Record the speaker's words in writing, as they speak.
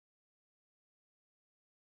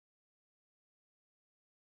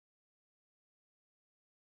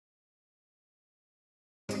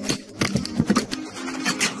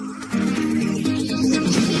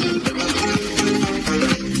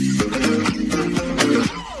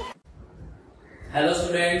Hello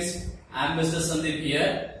students, I am Mr. Sandeep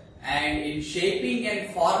here, and in shaping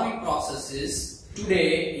and forming processes,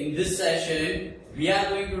 today in this session we are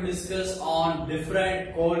going to discuss on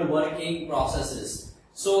different code working processes.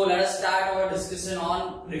 So let us start our discussion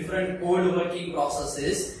on different code working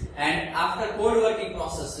processes, and after code working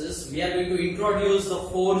processes we are going to introduce the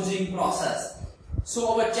forging process.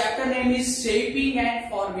 So our chapter name is shaping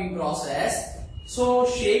and forming process. So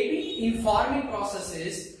shaping in forming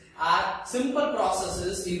processes are simple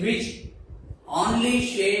processes in which only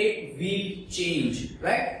shape will change,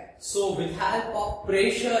 right? So with help of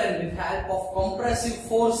pressure and with help of compressive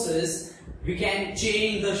forces, we can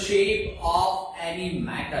change the shape of any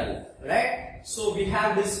metal, right? So we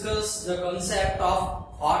have discussed the concept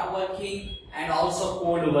of hot working and also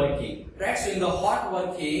cold working, right? So in the hot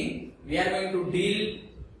working, we are going to deal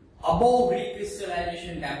above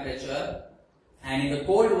recrystallization temperature, and in the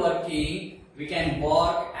cold working, we can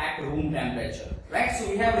work at room temperature, right? So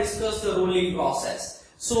we have discussed the rolling process.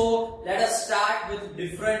 So let us start with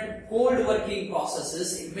different cold working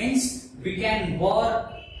processes. It means we can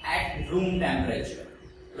work at room temperature,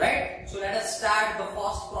 right? So let us start the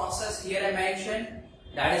first process here I mentioned,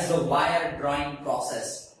 that is the wire drawing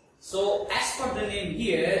process. So as per the name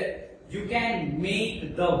here, you can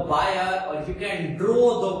make the wire or you can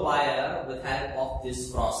draw the wire with help of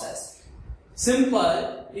this process.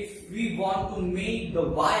 Simple, if we want to make the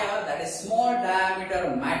wire, that is small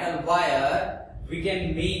diameter metal wire, we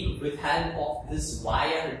can make with help of this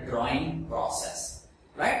wire drawing process,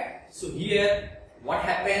 right? So here what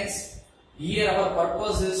happens, here our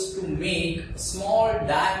purpose is to make small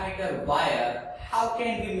diameter wire. How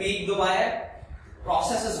can we make the wire?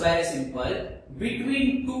 Process is very simple.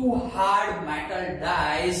 Between two hard metal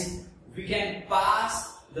dies, we can pass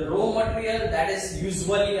the raw material, that is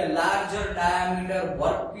usually a larger diameter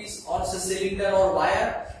workpiece or cylinder or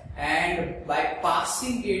wire, and by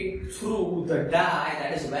passing it through the die,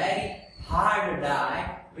 that is very hard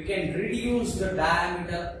die, we can reduce the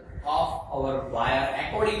diameter of our wire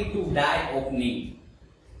according to die opening.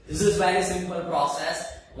 This is very simple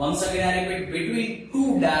process. Once again I repeat, between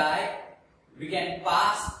two die, we can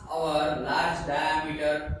pass our large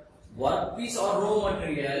diameter workpiece or raw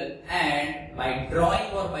material, and by drawing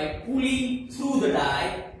or by pulling through the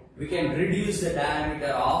die, we can reduce the diameter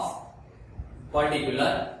of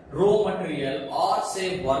particular raw material or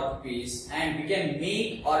say workpiece, and we can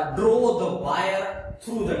make or draw the wire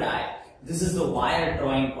through the die. This is the wire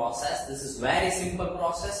drawing process. This is very simple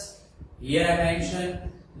process. Here I mentioned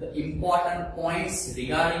the important points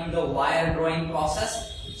regarding the wire drawing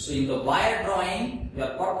process. So in the wire drawing, your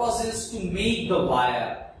purpose is to make the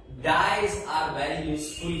wire. Dies are very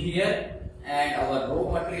useful here, and our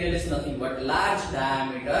raw material is nothing but large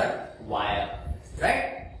diameter wire,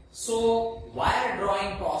 right? So wire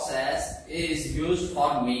drawing process is used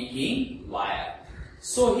for making wire.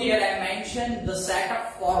 So here I mentioned the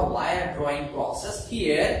setup for wire drawing process.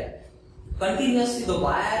 Here continuously the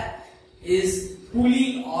wire is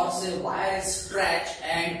pulling or say wire is stretched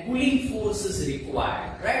and pulling force is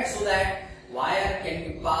required, right? So that wire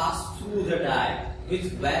can be passed through the die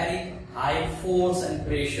with very high force and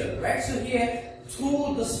pressure, right? So here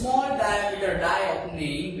through the small diameter die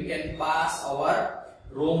opening, we can pass our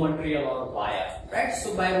raw material or wire, right?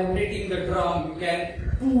 So by rotating the drum, you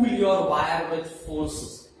can pull your wire with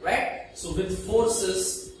forces, right? So with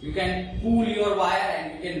forces, you can pull your wire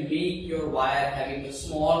and you can make your wire having a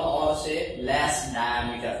small or say less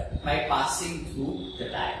diameter by passing through the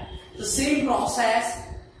die. The same process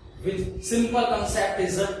with simple concept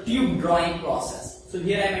is a tube drawing process. So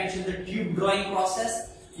here I mentioned the tube drawing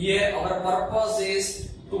process. Here our purpose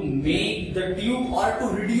is to make the tube or to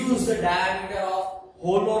reduce the diameter of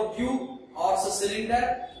hollow tube or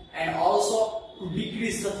cylinder, and also to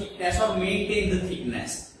decrease the thickness or maintain the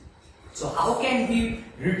thickness. So how can we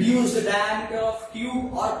reduce the diameter of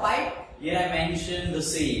tube or pipe? Here I mentioned the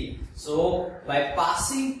same. So by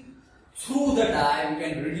passing through the die, you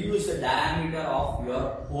can reduce the diameter of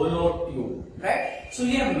your hollow tube, right? So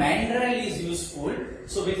here mandrel is useful.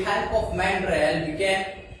 So with help of mandrel, we can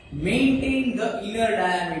maintain the inner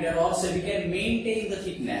diameter, or say we can maintain the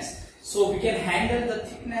thickness. So we can handle the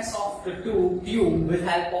thickness of the tube with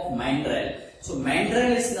help of mandrel. So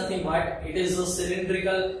mandrel is nothing but it is a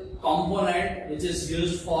cylindrical component which is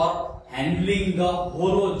used for handling the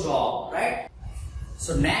hollow job, right?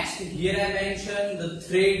 So next here I mentioned the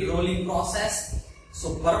thread rolling process.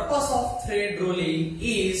 So purpose of thread rolling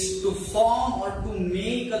is to form or to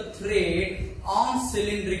make a thread on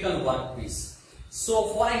cylindrical workpiece. So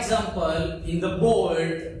for example, in the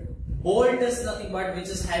bolt is nothing but which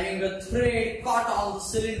is having a thread caught on the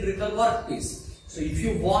cylindrical workpiece. So if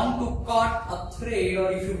you want to cut a thread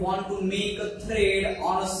or if you want to make a thread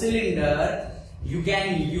on a cylinder, you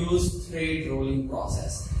can use thread rolling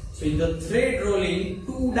process. So in the thread rolling,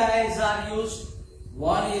 two dies are used.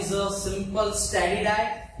 One is a simple steady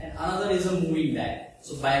die and another is a moving die.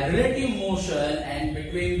 So by relative motion and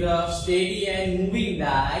between the steady and moving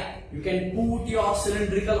die, you can put your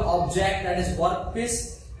cylindrical object, that is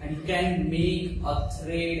workpiece, and you can make a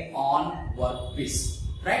thread on workpiece.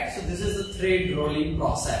 Right? So this is the thread rolling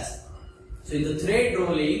process. So in the thread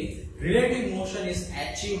rolling, relative motion is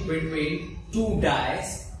achieved between two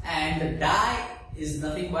dies, and the die is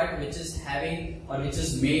nothing but which is having or which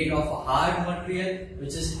is made of a hard material,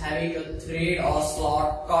 which is having a thread or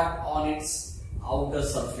slot cut on its outer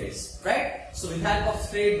surface. Right? So with help of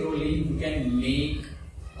thread rolling, you can make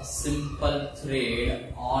a simple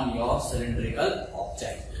thread on your cylindrical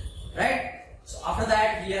object. Right? So after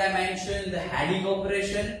that, here I mentioned the heading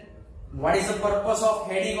operation. What is the purpose of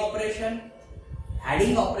heading operation?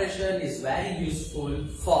 Heading operation is very useful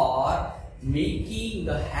for making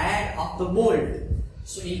the head of the bolt.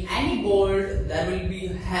 So in any bolt there will be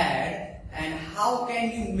a head, and how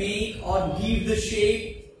can you make or give the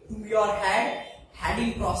shape to your head?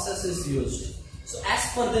 Heading process is used. So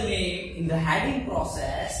as per the name, in the heading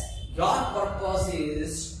process, your purpose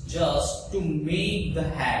is just to make the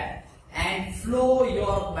head and flow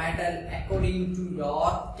your metal according to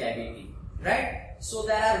your cavity, right? So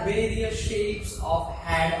there are various shapes of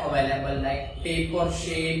head available, like taper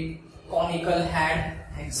shape, conical head,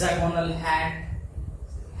 hexagonal head,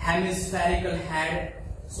 hemispherical head.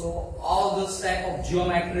 So all this type of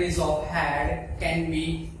geometries of head can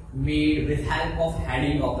be made with help of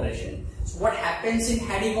heading operation. So what happens in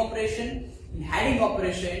heading operation? In heading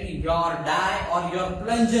operation, your die or your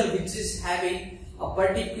plunger, which is having a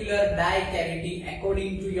particular die cavity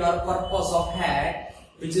according to your purpose of head,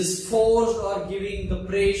 which is forced or giving the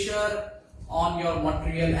pressure on your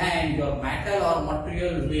material, and your metal or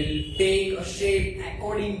material will take a shape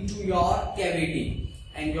according to your cavity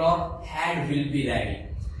and your head will be ready.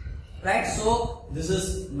 Right? So this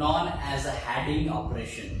is known as a heading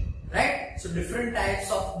operation. Right? So different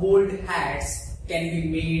types of bolt heads can be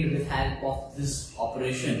made with help of this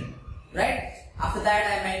operation. Right? After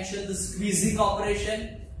that, I mentioned the squeezing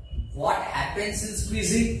operation. What happens in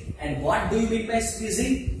squeezing and what do you mean by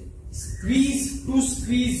squeezing? To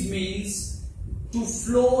squeeze means to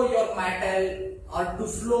flow your metal or to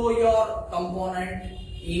flow your component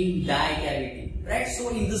in die cavity. Right? So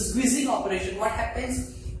in the squeezing operation, what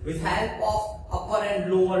happens? With help of upper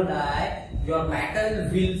and lower die, your metal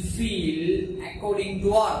will feel according to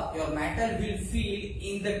your metal will feel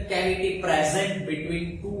in the cavity present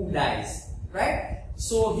between two dies. Right?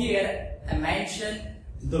 So here I mentioned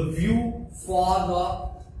the view for the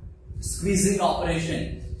squeezing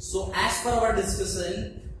operation. So as per our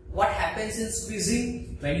discussion, what happens in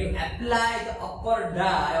squeezing? When you apply the upper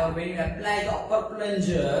die or when you apply the upper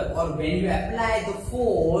plunger or when you apply the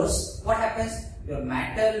force, what happens? Your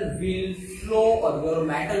metal will flow or your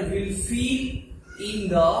metal will feel in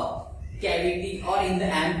the cavity or in the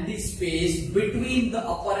empty space between the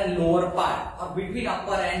upper and lower part or between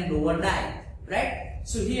upper and lower die. Right?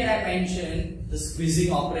 So here I mentioned the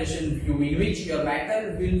squeezing operation view, in which your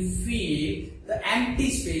metal will feel the empty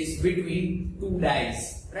space between two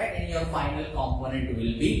dies. Right? And your final component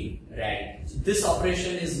will be ready. So this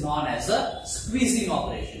operation is known as a squeezing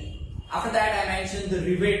operation. After that, I mentioned the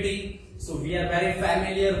riveting. So we are very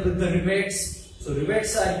familiar with the rivets. So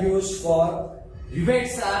rivets are used for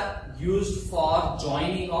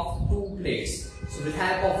joining of two plates. So with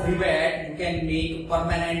help of rivet, you can make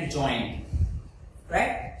permanent joint.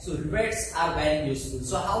 Right? So rivets are very useful.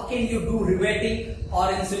 So how can you do riveting,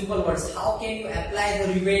 or in simple words, how can you apply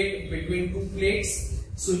the rivet between two plates?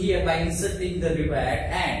 So here by inserting the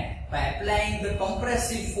rivet and by applying the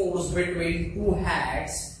compressive force between two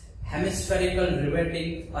heads, hemispherical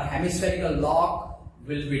riveting or hemispherical lock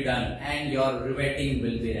will be done and your riveting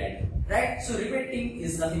will be ready. Right? So riveting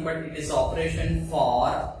is nothing but it is an operation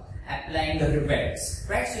for applying the rivets.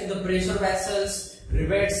 Right? So in the pressure vessels,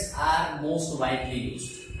 rivets are most widely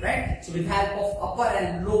used. Right? So with help of upper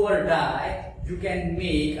and lower die, you can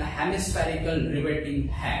make a hemispherical riveting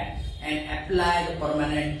head and apply the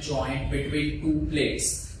permanent joint between two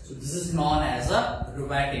plates. So this is known as a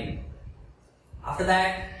riveting. After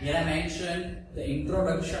that, here I mentioned the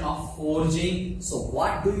introduction of forging. So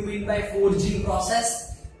what do you mean by forging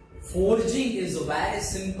process? Forging is a very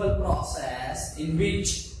simple process in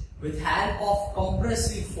which with help of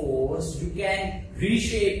compressive force you can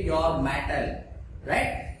reshape your metal.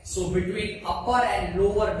 Right? So between upper and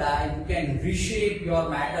lower die you can reshape your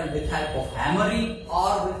metal with help of hammering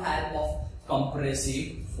or with help of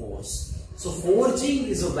compressive force. So forging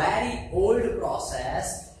is a very old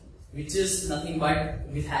process which is nothing but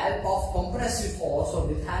with help of compressive force or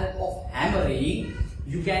with help of hammering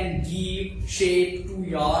you can give shape to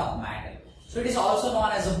your metal. So it is also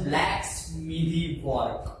known as a blacksmithy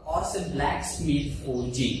work or say blacksmith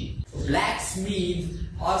forging. So blacksmith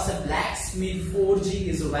or say blacksmith forging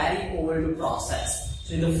is a very old process.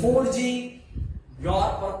 So in the forging, your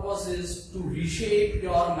purpose is to reshape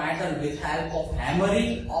your metal with help of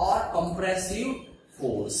hammering or compressive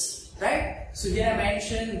force, right? So here I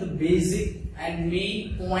mentioned the basic and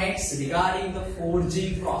main points regarding the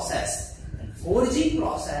forging process. And forging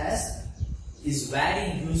process is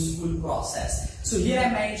very useful process. So here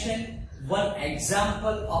I mentioned one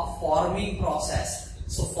example of forming process.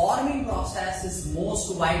 So forming process is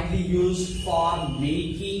most widely used for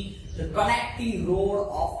making the connecting rod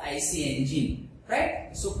of IC engine, right?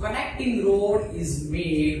 So connecting rod is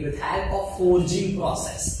made with help of forging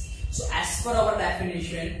process. So as per our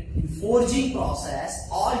definition, in forging process,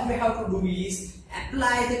 all you have to do is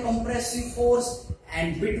apply the compressive force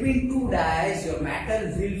and between two dies, your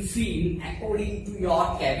metal will fill according to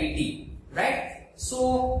your cavity, right?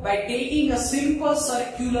 So by taking a simple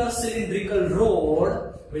circular cylindrical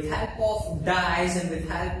rod with help of dies and with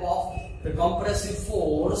help of the compressive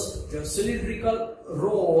force, your cylindrical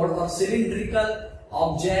rod or cylindrical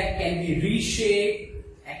object can be reshaped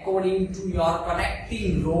according to your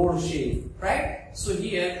connecting rod shape, right? So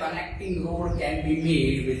here connecting rod can be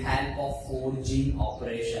made with help of forging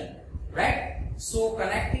operation, right? So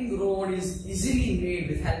connecting rod is easily made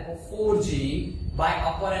with help of forging by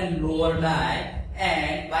upper and lower die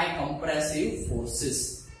and by compressive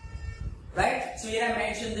forces, right? So here I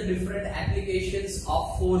mentioned the different applications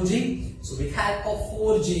of forging. So with help of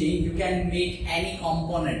forging you can make any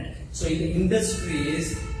component. So in the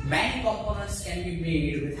industries, many components can be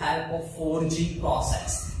made with help of forging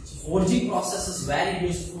process. So forging process is very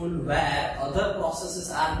useful where other processes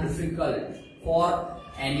are difficult for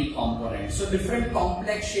any component. So different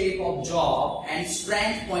complex shape of job and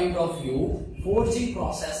strength point of view, forging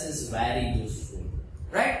process is very useful,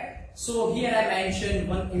 right? So here I mentioned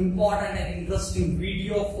one important and interesting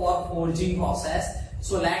video for forging process.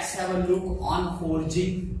 So let's have a look on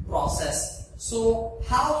forging process. So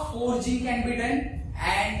how forging can be done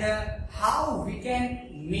and how we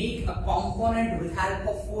can make a component with help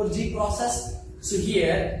of forging process. So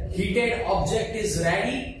here heated object is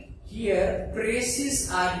ready. Here presses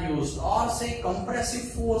are used or say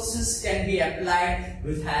compressive forces can be applied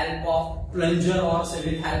with help of plunger or say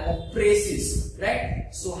with help of presses, right?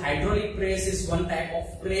 So hydraulic press is one type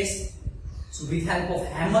of press. So with help of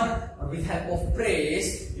hammer or with help of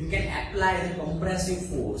press you can apply the compressive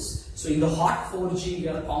force. So in the hot forging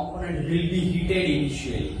your component will be heated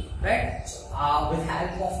initially, right? So, with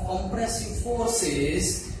help of compressive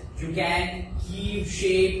forces you can give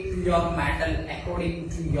shape to your metal according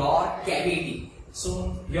to your cavity.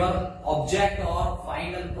 So your object or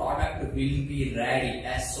final product will be ready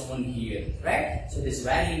as shown here, right? So this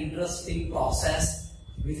very interesting process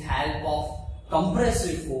with help of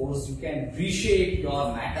compressive force you can reshape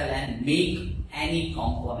your metal and make any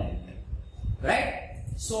component, right?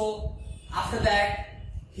 So after that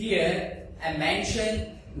here I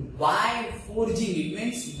mentioned why forging. It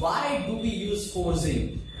means why do we use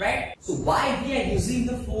forging, right? So why we are using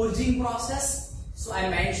the forging process? So I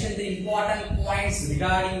mentioned the important points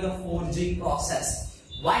regarding the forging process.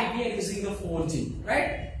 Why we are using the forging,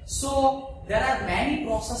 right? So there are many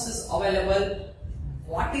processes available.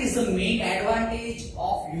 What is the main advantage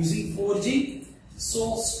of using forging?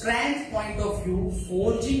 So strength point of view,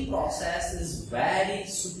 forging process is very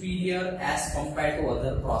superior as compared to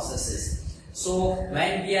other processes. So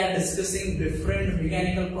when we are discussing different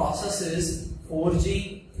mechanical processes,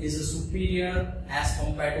 forging is superior as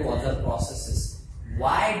compared to other processes.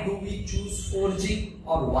 Why do we choose forging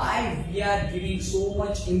or why we are giving so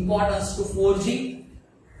much importance to forging?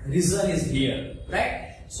 Reason is here,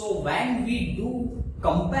 right? So when we do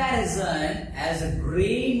comparison as a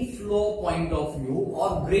grain flow point of view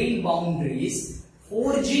or grain boundaries,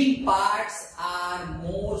 forging parts are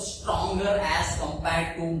more stronger as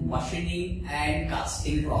compared to machining and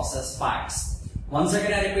casting process parts. Once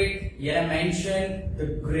again I repeat, here I mentioned the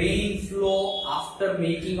grain flow after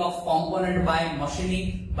making of component by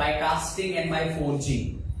machining, by casting and by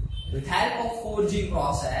forging. With help of forging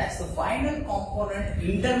process, the final component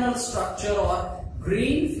internal structure or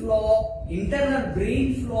grain flow, internal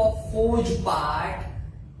grain flow of forged part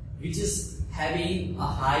which is having a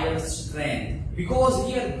higher strength, because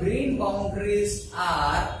here grain boundaries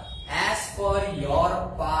are as per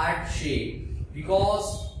your part shape,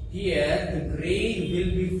 because here the grain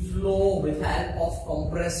will be flow with help of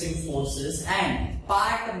compressive forces, and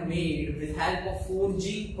part made with help of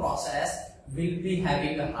forging process will be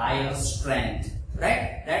having a higher strength,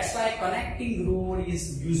 right? That's why connecting rod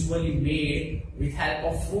is usually made with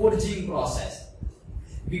help of forging process,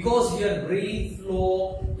 because your grain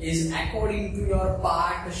flow is according to your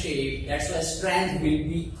part shape. That's why strength will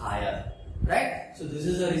be higher, right? So this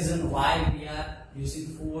is the reason why we are using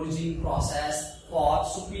forging process for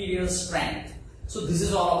superior strength. So this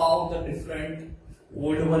is all about the different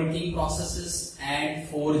woodworking processes and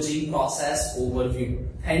forging process overview.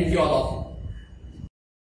 Thank you all of you.